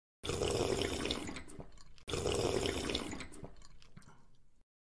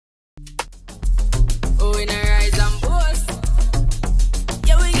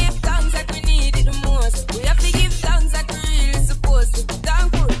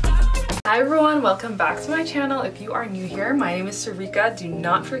Hi everyone, welcome back to my channel. If you are new here, my name is Sarika. Do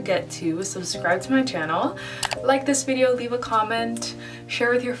not forget to subscribe to my channel, like this video, leave a comment,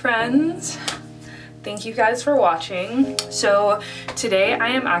 share with your friends. Thank you guys for watching. So today I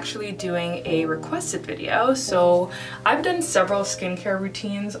am actually doing a requested video. So I've done several skincare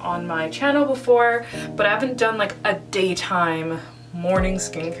routines on my channel before, but I haven't done like a daytime morning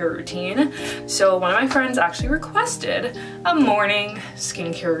skincare routine. So one of my friends actually requested a morning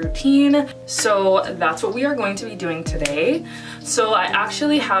skincare routine. So that's what we are going to be doing today. So I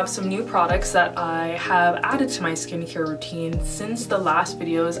actually have some new products that I have added to my skincare routine since the last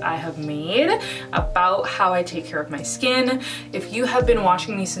videos I have made about how I take care of my skin. If you have been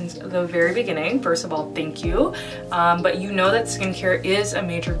watching me since the very beginning, first of all, thank you. But you know that skincare is a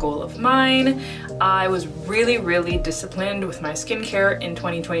major goal of mine. I was really disciplined with my skincare in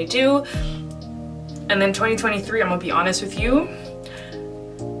 2022. And then 2023, I'm gonna be honest with you,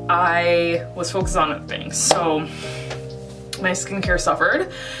 I was focused on other things. So my skincare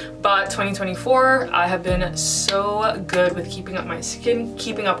suffered. But 2024, I have been so good with keeping up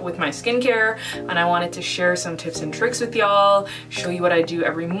with my skincare, and I wanted to share some tips and tricks with y'all, show you what I do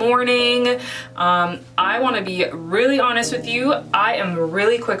every morning. I want to be really honest with you. I am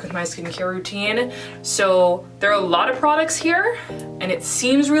really quick with my skincare routine. So there are a lot of products here and it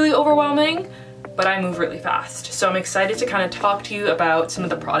seems really overwhelming, but I move really fast. So I'm excited to kind of talk to you about some of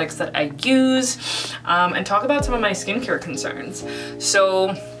the products that I use and talk about some of my skincare concerns.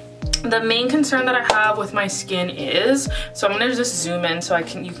 So the main concern that I have with my skin is, so I'm gonna just zoom in so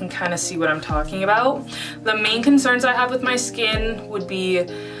you can kind of see what I'm talking about. The main concerns I have with my skin would be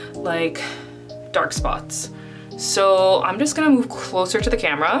like dark spots. So I'm just gonna move closer to the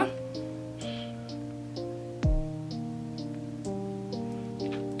camera.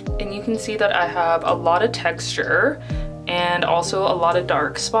 And you can see that I have a lot of texture and also a lot of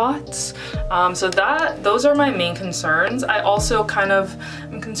dark spots. So those are my main concerns. I also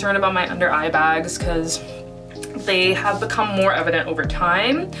am concerned about my under eye bags because they have become more evident over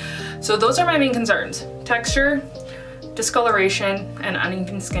time. So those are my main concerns: texture, discoloration, and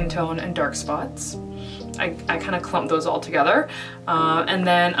uneven skin tone, and dark spots. I kind of clump those all together. And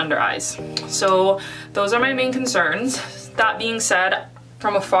then under eyes. So those are my main concerns. That being said,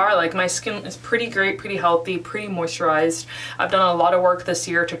 from afar, like, my skin is pretty great, pretty healthy, pretty moisturized. I've done a lot of work this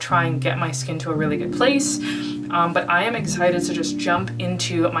year to try and get my skin to a really good place. But I am excited to just jump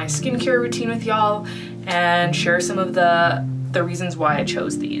into my skincare routine with y'all and share some of the reasons why I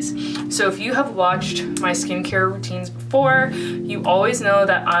chose these. So if you have watched my skincare routines before, you always know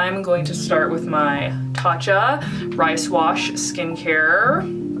that I'm going to start with my Tatcha Rice Wash Skincare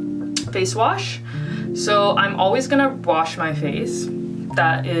Face Wash. So I'm always gonna wash my face.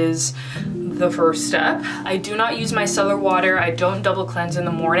 That is the first step. I do not use micellar water. I don't double cleanse in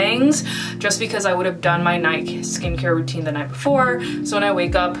the mornings just because I would have done my night skincare routine the night before. So when I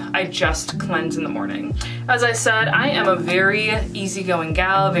wake up, I just cleanse in the morning. As I said, I am a very easygoing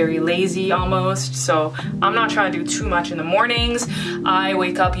gal, very lazy almost. So I'm not trying to do too much in the mornings. I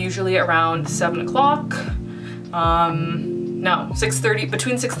wake up usually around 7 o'clock. No, 6:30,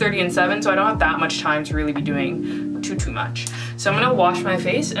 between 6:30 and 7, so I don't have that much time to really be doing too much. So I'm gonna wash my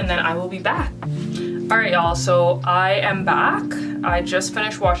face and then I will be back. All right, y'all, so I am back. I just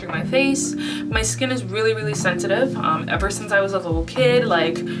finished washing my face. My skin is really sensitive. Ever since I was a little kid,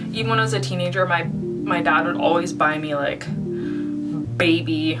 like even when I was a teenager, my dad would always buy me like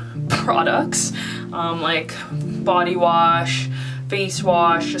baby products, like body wash, face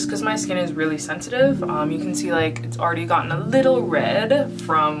wash, just because my skin is really sensitive. You can see like it's already gotten a little red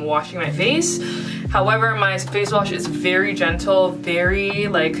from washing my face. However, my face wash is very gentle, very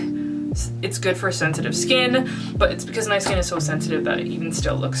like, it's good for sensitive skin, but it's because my skin is so sensitive that it even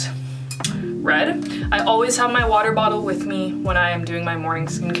still looks red. I always have my water bottle with me when I am doing my morning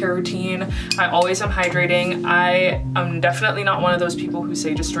skincare routine. I always am hydrating. I am definitely not one of those people who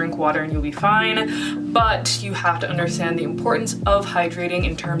say just drink water and you'll be fine, but you have to understand the importance of hydrating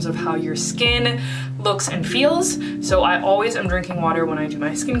in terms of how your skin looks and feels. So I always am drinking water when I do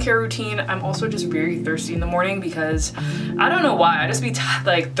my skincare routine. I'm also just very thirsty in the morning because I don't know why, I just be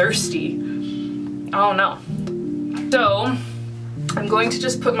like thirsty. I don't know. So I'm going to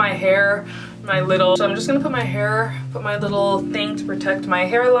just put my hair, so I'm just gonna put my little thing to protect my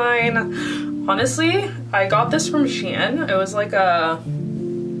hairline. Honestly, I got this from Shein. It was like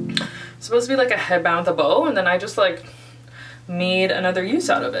supposed to be like a headband with a bow, and then I just like made another use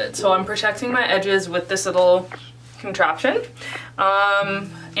out of it. So I'm protecting my edges with this little contraption.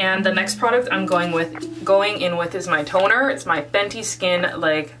 And the next product I'm going in with is my toner. It's my Fenty Skin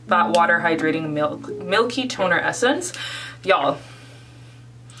like Fat Water Hydrating Milky Toner Essence. Y'all,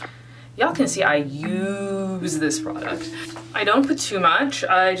 y'all can see I use this product. I don't put too much.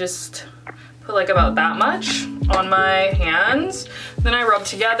 I just put like about that much on my hands. Then I rub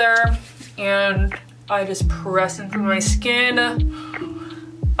together and I just press into my skin.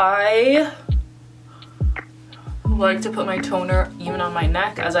 I like to put my toner even on my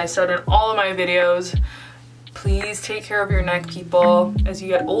neck. As I said in all of my videos, please take care of your neck, people. As you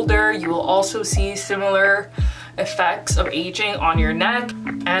get older, you will also see similar effects of aging on your neck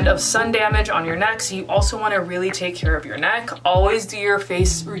and of sun damage on your neck, so you also want to really take care of your neck. Always do your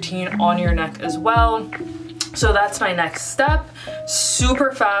face routine on your neck as well. So that's my next step.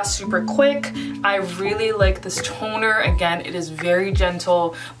 Super fast, super quick. I really like this toner. Again, it is very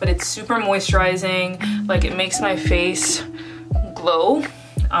gentle, but it's super moisturizing. Like, it makes my face glow.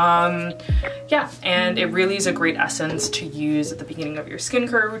 Yeah, and it really is a great essence to use at the beginning of your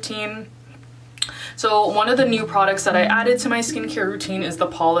skincare routine. So one of the new products that I added to my skincare routine is the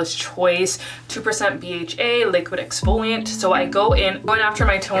Paula's Choice 2% BHA liquid exfoliant. So I going after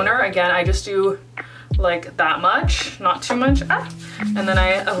my toner. Again, I just do like that much, not too much. And then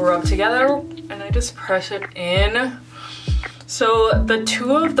I rub together and I just press it in. So the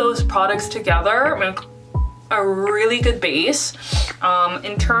two of those products together make a really good base.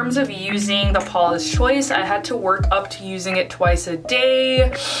 In terms of using the Paula's Choice, I had to work up to using it twice a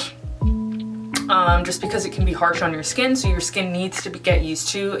day. Just because it can be harsh on your skin, so your skin needs to get used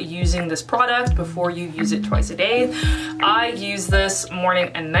to using this product before you use it twice a day. I use this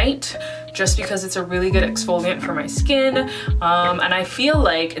morning and night just because it's a really good exfoliant for my skin, and I feel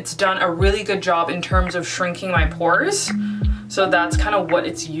like it's done a really good job in terms of shrinking my pores. So that's kind of what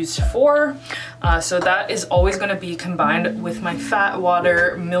it's used for. So that is always going to be combined with my Fat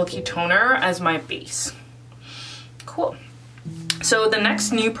Water Milky Toner as my base. Cool. So the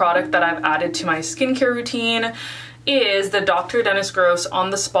next new product that I've added to my skincare routine is the Dr. Dennis Gross On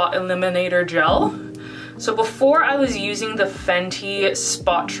The Spot Eliminator Gel. So before I was using the Fenty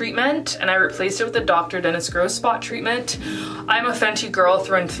spot treatment and I replaced it with the Dr. Dennis Gross spot treatment. I'm a Fenty girl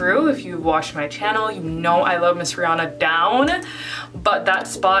through and through. If you've watched my channel, you know I love Miss Rihanna down, but that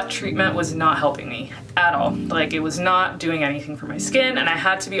spot treatment was not helping me at all. Like, it was not doing anything for my skin, and I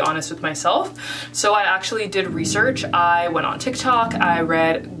had to be honest with myself. So I actually did research. I went on TikTok, I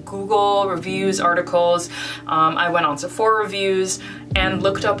read Google reviews, articles, I went on Sephora reviews and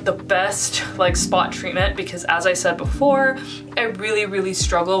looked up the best like spot treatment, because as I said before, I really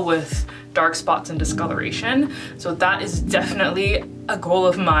struggle with dark spots and discoloration. So that is definitely a goal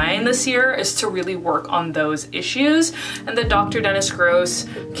of mine this year, is to really work on those issues. And the Dr. Dennis Gross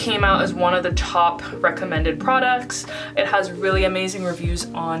came out as one of the top recommended products. It has really amazing reviews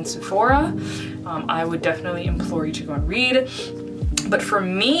on Sephora. I would definitely implore you to go and read. But for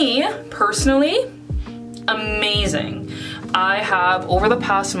me personally, amazing. I have, over the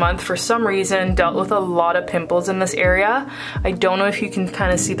past month, for some reason, dealt with a lot of pimples in this area. I don't know if you can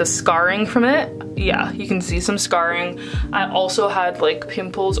kind of see the scarring from it. Yeah, you can see some scarring. I also had like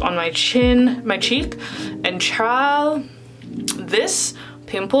pimples on my chin, my cheek, and child, this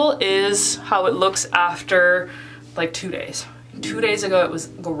pimple is how it looks after like 2 days. 2 days ago it was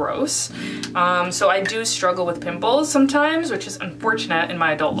gross. So I do struggle with pimples sometimes, which is unfortunate in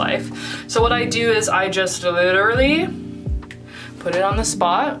my adult life. So what I do is I just literally put it on the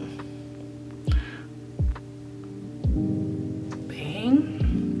spot.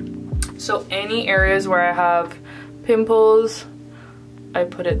 Bang. So any areas where I have pimples, I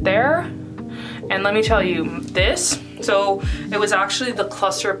put it there. And let me tell you, this, so it was actually the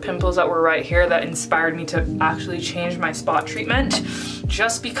cluster of pimples that were right here that inspired me to actually change my spot treatment,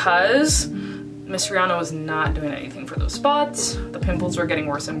 just because Miss Rihanna was not doing anything for those spots. The pimples were getting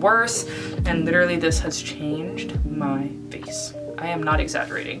worse and worse, and literally this has changed my face. I am not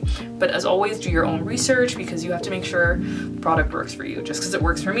exaggerating. But as always, do your own research, because you have to make sure the product works for you. Just because it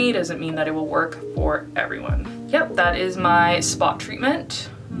works for me doesn't mean that it will work for everyone. Yep, that is my spot treatment.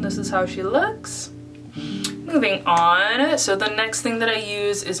 This is how she looks. Moving on, so the next thing that I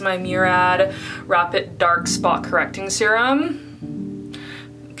use is my Murad Rapid Dark Spot Correcting Serum.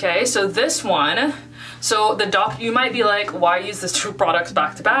 Okay, so this one, so you might be like, why use these two products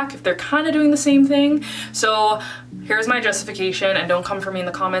back to back if they're kind of doing the same thing? So here's my justification, and don't come for me in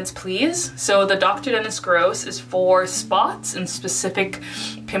the comments, please. So the Dr. Dennis Gross is for spots and specific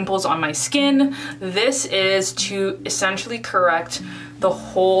pimples on my skin. This is to essentially correct the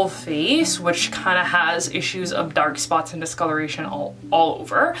whole face, which kind of has issues of dark spots and discoloration all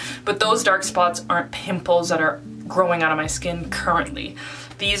over. But those dark spots aren't pimples that are growing out of my skin currently.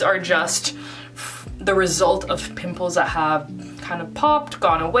 These are just the result of pimples that have kind of popped,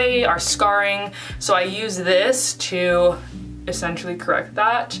 gone away, are scarring. So I use this to essentially correct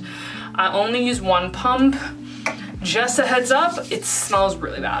that. I only use one pump. Just a heads up, it smells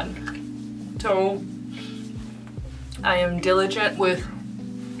really bad. So I am diligent with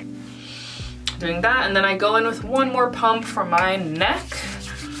doing that. And then I go in with one more pump for my neck,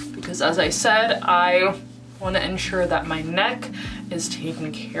 because as I said, I want to ensure that my neck is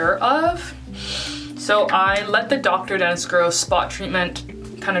taken care of. So I let the Dr. Dennis Gross spot treatment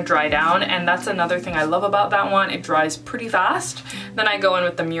kind of dry down, and that's another thing I love about that one. It dries pretty fast. Then I go in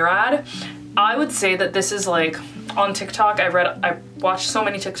with the Murad. I would say that this is like, on TikTok, I watched so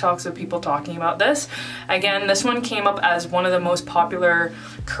many TikToks of people talking about this. Again, this one came up as one of the most popular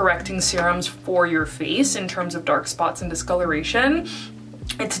correcting serums for your face in terms of dark spots and discoloration.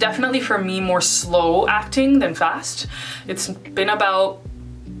 It's definitely, for me, more slow acting than fast. It's been about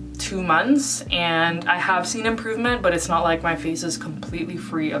 2 months and I have seen improvement, but it's not like my face is completely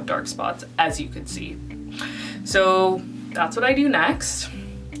free of dark spots, as you could see. So that's what I do next.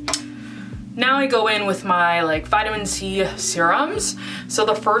 Now I go in with my like vitamin C serums. So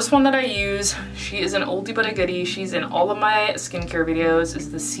the first one that I use, she is an oldie but a goodie. She's in all of my skincare videos,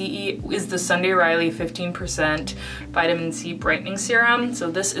 is the Sunday Riley 15% vitamin C brightening serum. So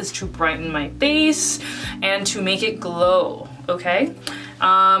this is to brighten my face and to make it glow, okay?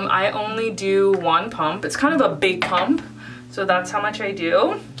 I only do one pump. It's kind of a big pump, so that's how much I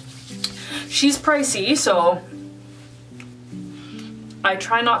do. She's pricey, so I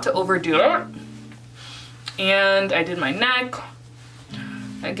try not to overdo it. And I did my neck.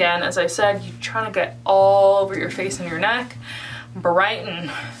 Again, as I said, you're trying to get all over your face and your neck. Brighten,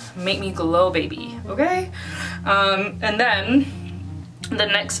 make me glow, baby, okay? And then the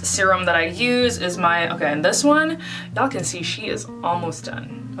next serum that I use is my, okay, and this one, y'all can see she is almost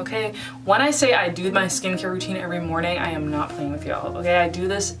done, okay? When I say I do my skincare routine every morning, I am not playing with y'all, okay? I do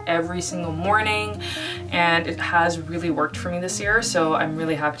this every single morning and it has really worked for me this year, so I'm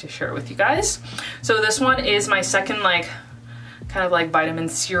really happy to share it with you guys. So this one is my second, like, kind of like vitamin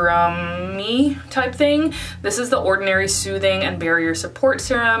serum-y type thing. This is the Ordinary Soothing and Barrier Support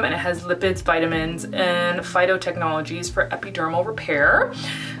Serum, and it has lipids, vitamins, and phytotechnologies for epidermal repair.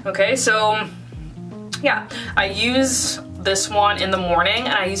 Okay, so yeah, I use this one in the morning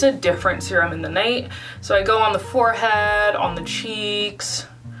and I use a different serum in the night. So I go on the forehead, on the cheeks,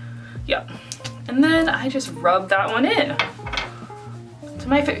 yeah. And then I just rub that one in to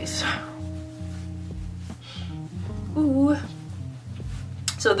my face. Ooh.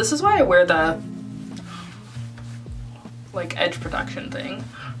 So this is why I wear the like edge protection thing,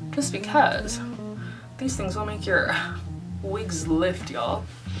 just because these things will make your wigs lift, y'all.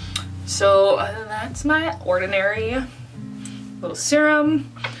 So that's my Ordinary little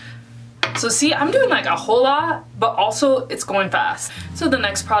serum. So see, I'm doing like a whole lot, but also it's going fast. So the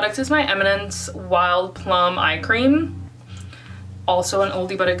next product is my Eminence Wild Plum Eye Cream. Also an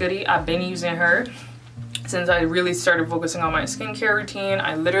oldie but a goodie. I've been using her since I really started focusing on my skincare routine.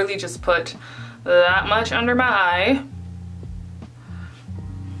 I literally just put that much under my eye.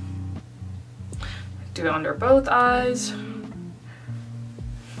 Do it under both eyes.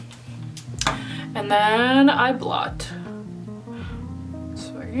 And then I blot.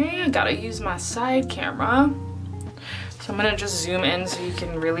 So yeah, gotta use my side camera. So I'm gonna just zoom in so you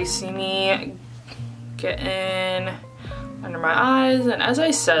can really see me get in under my eyes. And as I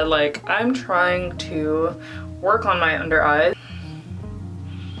said, like, I'm trying to work on my under eyes.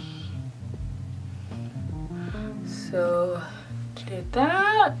 So did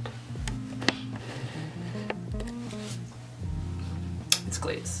that. It's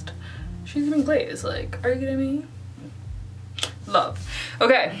glazed. She's even glazed, like, are you kidding me? Love.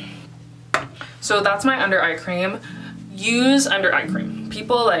 Okay, so that's my under eye cream. Use under eye cream.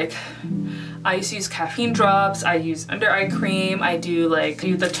 People like, I used to use caffeine drops, I use under eye cream, I do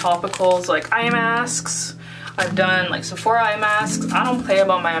the topicals like eye masks. I've done like Sephora eye masks. I don't play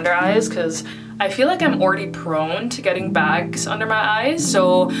about my under eyes because I feel like I'm already prone to getting bags under my eyes.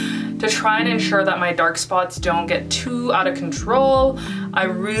 So to try and ensure that my dark spots don't get too out of control, I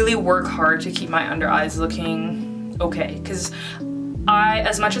really work hard to keep my under eyes looking okay. Because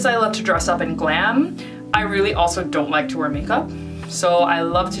as much as I love to dress up and glam, I really also don't like to wear makeup. So I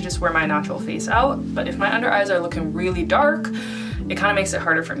love to just wear my natural face out, but if my under eyes are looking really dark, it kind of makes it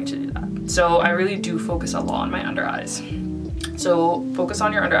harder for me to do that. So I really do focus a lot on my under eyes. So focus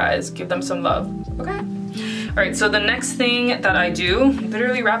on your under eyes, give them some love, okay? All right, so the next thing that I do,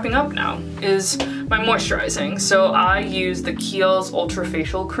 literally wrapping up now, is my moisturizing. So I use the Kiehl's Ultra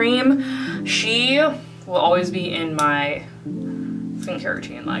Facial Cream. She will always be in my skincare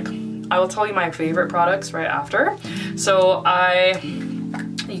routine. Like, I will tell you my favorite products right after. So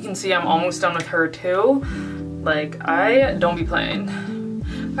you can see I'm almost done with her too. Like, I don't be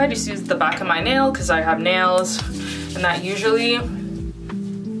playing. I just use the back of my nail because I have nails, and that usually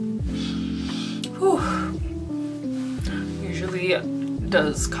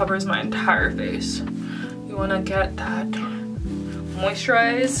covers my entire face. You want to get that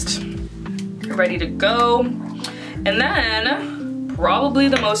moisturized, ready to go. And then probably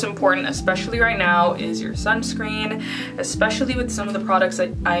the most important, especially right now, is your sunscreen, especially with some of the products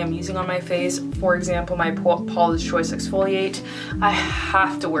that I am using on my face. For example, my Paula's Choice Exfoliate, I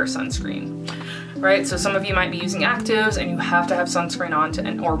have to wear sunscreen, right? So some of you might be using actives and you have to have sunscreen on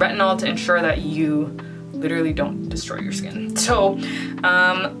or retinol to ensure that you literally don't destroy your skin. So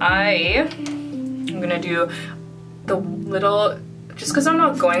I'm gonna do the little, just because I'm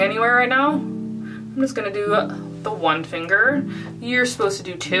not going anywhere right now, I'm just gonna do the one finger. You're supposed to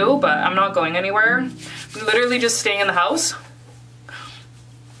do two, but I'm not going anywhere. I'm literally just staying in the house.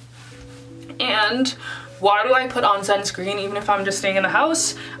 And why do I put on sunscreen even if I'm just staying in the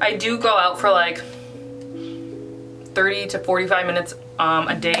house? I do go out for like 30 to 45 minutes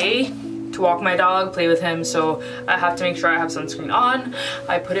a day to walk my dog, play with him, so I have to make sure I have sunscreen on.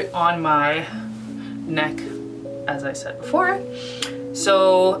 I put it on my neck, as I said before.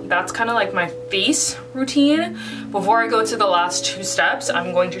 So that's kind of like my face routine. Before I go to the last two steps,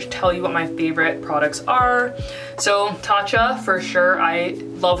 I'm going to tell you what my favorite products are. So Tatcha, for sure, I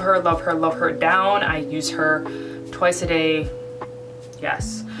love her, love her, love her down. I use her twice a day.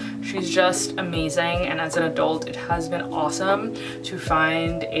 Yes, she's just amazing, and as an adult it has been awesome to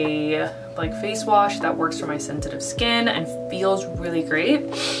find a like face wash that works for my sensitive skin and feels really great.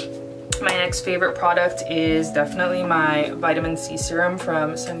 My next favorite product is definitely my vitamin C serum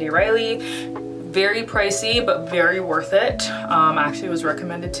from Sunday Riley. Very pricey, but very worth it. Actually was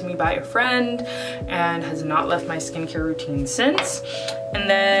recommended to me by a friend and has not left my skincare routine since. And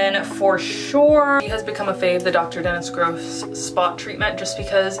then for sure, she has become a fave, the Dr. Dennis Gross spot treatment, just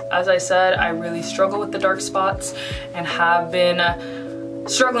because, as I said, I really struggle with the dark spots and have been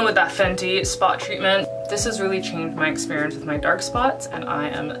struggling with that Fenty spot treatment. This has really changed my experience with my dark spots, and I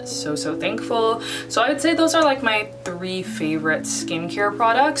am so, so thankful. So I would say those are like my three favorite skincare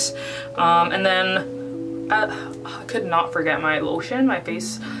products. And then I could not forget my lotion, my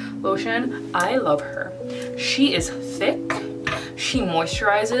face lotion. I love her. She is thick. She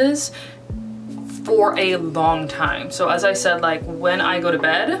moisturizes for a long time. So as I said, like when I go to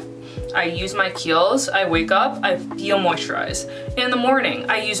bed, I use my Kiehl's, I wake up, I feel moisturized. In the morning,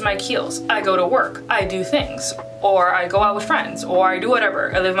 I use my Kiehl's, I go to work, I do things, or I go out with friends, or I do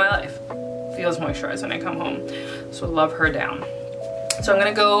whatever, I live my life. Feels moisturized when I come home. So love her down. So I'm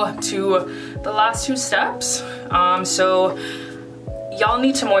gonna go to the last two steps. So y'all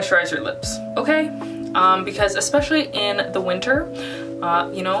need to moisturize your lips, okay? Because especially in the winter,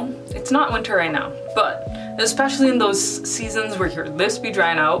 you know, it's not winter right now, but especially in those seasons where your lips be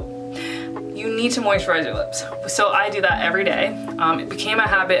drying out, you need to moisturize your lips. So I do that every day. It became a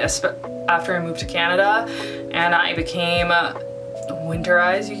habit after I moved to Canada and I became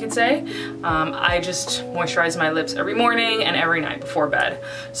winterized, you could say. I just moisturize my lips every morning and every night before bed.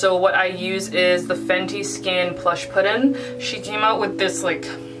 So what I use is the Fenty Skin Plush Puddin'. She came out with this like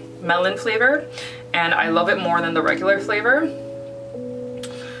melon flavor and I love it more than the regular flavor.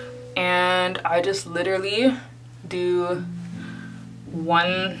 And I just literally do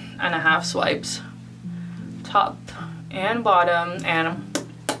 1.5 swipes, top and bottom, and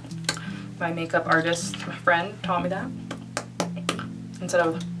my makeup artist, my friend, taught me that. Instead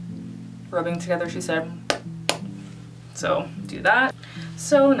of rubbing together, she said. So do that.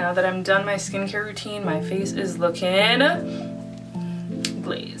 So now that I'm done my skincare routine, my face is looking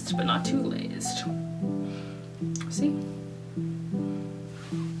glazed, but not too glazed. See?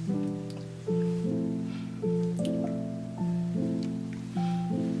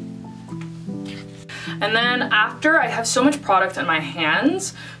 And then after, I have so much product on my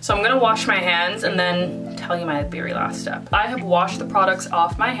hands, so I'm gonna wash my hands and then tell you my very last step. I have washed the products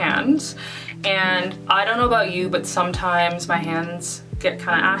off my hands, and I don't know about you, but sometimes my hands get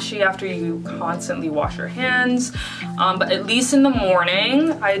kind of ashy after you constantly wash your hands. But at least in the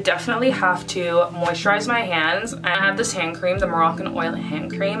morning, I definitely have to moisturize my hands. I have this hand cream, the Moroccan Oil hand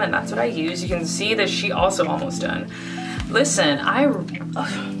cream, and that's what I use. You can see that she also almost done. Listen,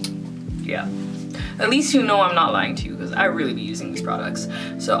 yeah. At least you know I'm not lying to you because I really be using these products.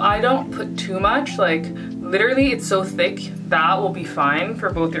 So I don't put too much, like literally it's so thick that will be fine for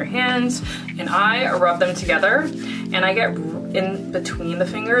both your hands. And I rub them together and I get in between the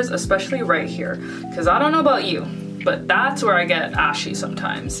fingers, especially right here. Because I don't know about you, but that's where I get ashy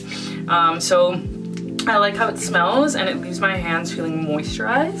sometimes. So I like how it smells and it leaves my hands feeling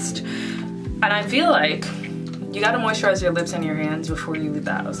moisturized. And I feel like You gotta moisturize your lips and your hands before you leave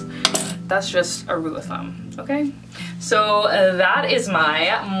the house. That's just a rule of thumb, okay? So that is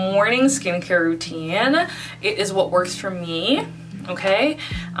my morning skincare routine. It is what works for me, okay?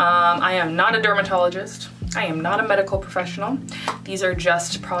 I am not a dermatologist. I am not a medical professional. These are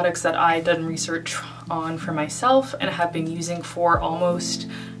just products that I've done research on for myself and have been using for almost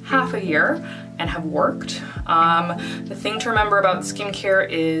half a year and have worked. The thing to remember about skincare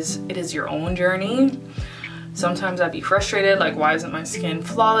is it is your own journey. Sometimes I'd be frustrated, like why isn't my skin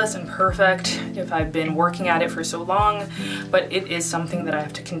flawless and perfect if I've been working at it for so long, but it is something that I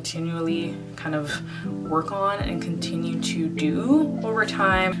have to continually kind of work on and continue to do over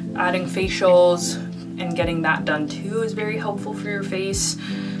time. Adding facials and getting that done too is very helpful for your face.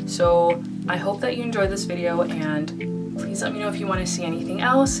 So I hope that you enjoyed this video, and please let me know if you want to see anything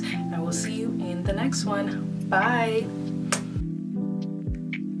else. I will see you in the next one. Bye.